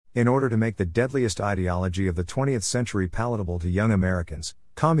In order to make the deadliest ideology of the 20th century palatable to young Americans,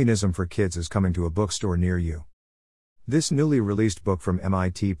 Communism for Kids is coming to a bookstore near you. This newly released book from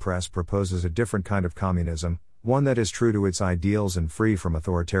MIT Press proposes a different kind of communism, one that is true to its ideals and free from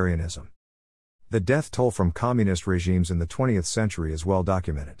authoritarianism. The death toll from communist regimes in the 20th century is well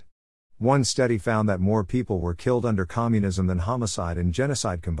documented. One study found that more people were killed under communism than homicide and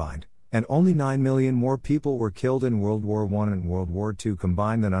genocide combined, and only 9 million more people were killed in World War I and World War II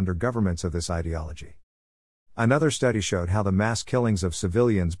combined than under governments of this ideology. Another study showed how the mass killings of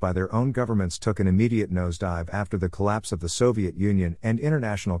civilians by their own governments took an immediate nosedive after the collapse of the Soviet Union and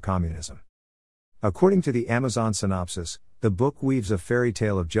international communism. According to the Amazon synopsis, the book weaves a fairy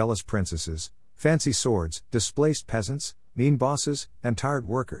tale of jealous princesses, fancy swords, displaced peasants, mean bosses, and tired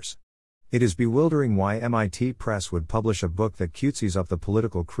workers. It is bewildering why MIT Press would publish a book that cutesies up the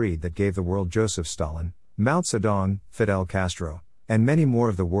political creed that gave the world Joseph Stalin, Mao Zedong, Fidel Castro, and many more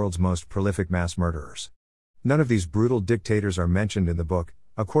of the world's most prolific mass murderers. None of these brutal dictators are mentioned in the book,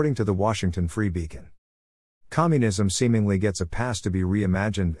 according to the Washington Free Beacon. Communism seemingly gets a pass to be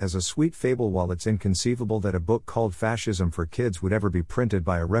reimagined as a sweet fable, while it's inconceivable that a book called Fascism for Kids would ever be printed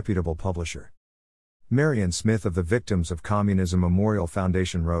by a reputable publisher. Marion Smith of the Victims of Communism Memorial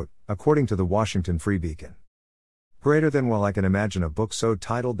Foundation wrote, according to the Washington Free Beacon, "Greater than well, I can imagine a book so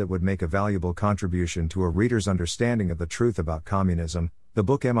titled that would make a valuable contribution to a reader's understanding of the truth about communism. The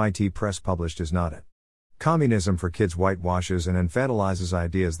book MIT Press published is not it. Communism for Kids whitewashes and infantilizes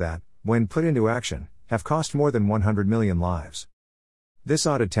ideas that, when put into action, have cost more than 100 million lives. This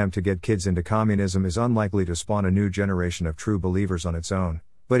odd attempt to get kids into communism is unlikely to spawn a new generation of true believers on its own,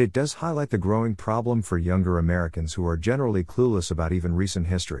 but it does highlight the growing problem for younger Americans who are generally clueless about even recent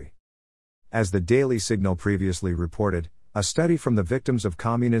history." As the Daily Signal previously reported, a study from the Victims of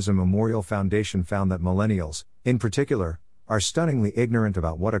Communism Memorial Foundation found that millennials, in particular, are stunningly ignorant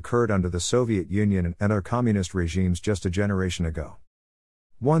about what occurred under the Soviet Union and other communist regimes just a generation ago.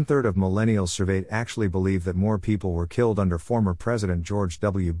 1/3 of millennials surveyed actually believe that more people were killed under former President George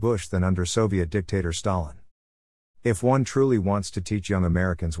W. Bush than under Soviet dictator Stalin. If one truly wants to teach young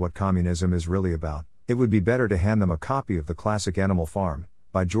Americans what communism is really about, it would be better to hand them a copy of the classic Animal Farm,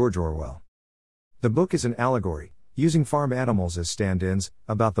 by George Orwell. The book is an allegory, using farm animals as stand-ins,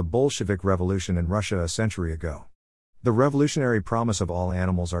 about the Bolshevik Revolution in Russia a century ago. The revolutionary promise of all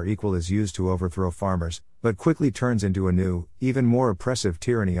animals are equal is used to overthrow farmers, but quickly turns into a new, even more oppressive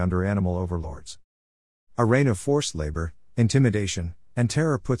tyranny under animal overlords. A reign of forced labor, intimidation, and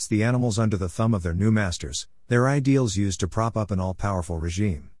terror puts the animals under the thumb of their new masters, their ideals used to prop up an all-powerful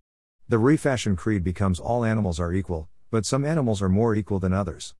regime. The refashioned creed becomes all animals are equal, but some animals are more equal than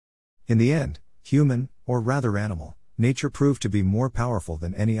others. In the end, human, or rather animal, nature proved to be more powerful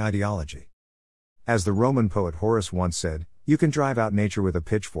than any ideology. As the Roman poet Horace once said, "You can drive out nature with a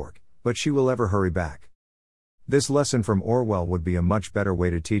pitchfork, but she will ever hurry back." This lesson from Orwell would be a much better way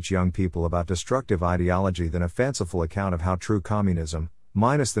to teach young people about destructive ideology than a fanciful account of how true communism,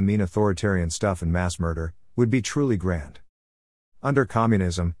 minus the mean authoritarian stuff and mass murder, would be truly grand. Under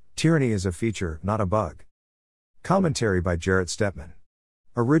communism, tyranny is a feature, not a bug. Commentary by Jarrett Stepman.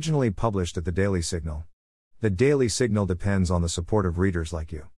 Originally published at the Daily Signal. The Daily Signal depends on the support of readers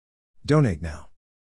like you. Donate now.